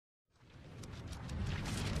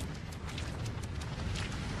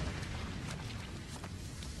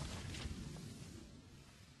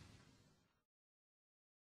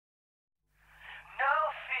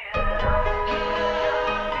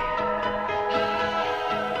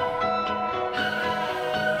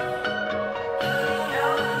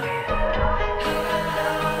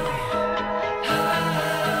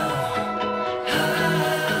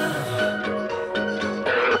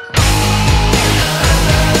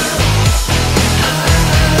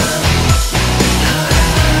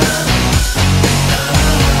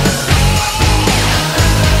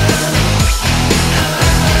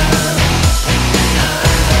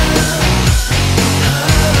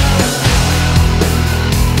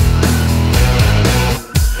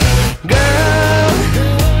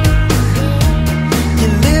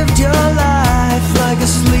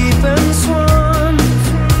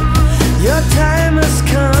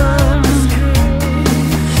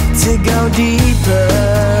to go deeper.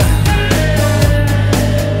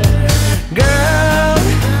 Girl,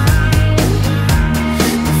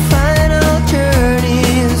 the final journey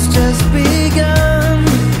has just begun.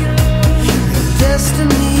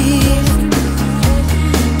 Destiny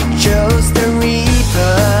chose the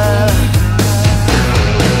reaper.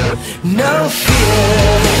 No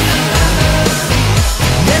fear,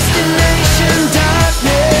 destination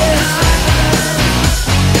darkness.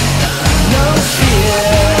 No fear,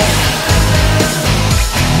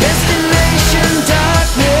 destination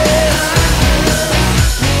darkness.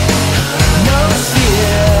 No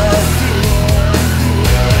fear.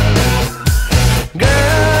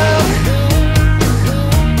 Girl,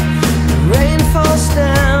 rain falls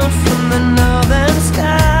down from the northern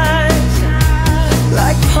skies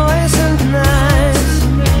like poisoned knives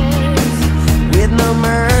with no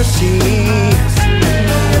mercy.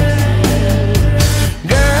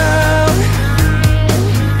 Girl,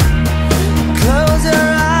 close your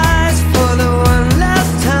eyes for the one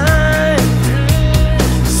last time.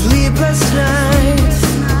 Sleepless nights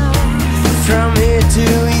from here to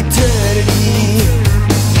eternity.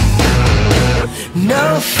 No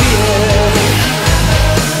fear,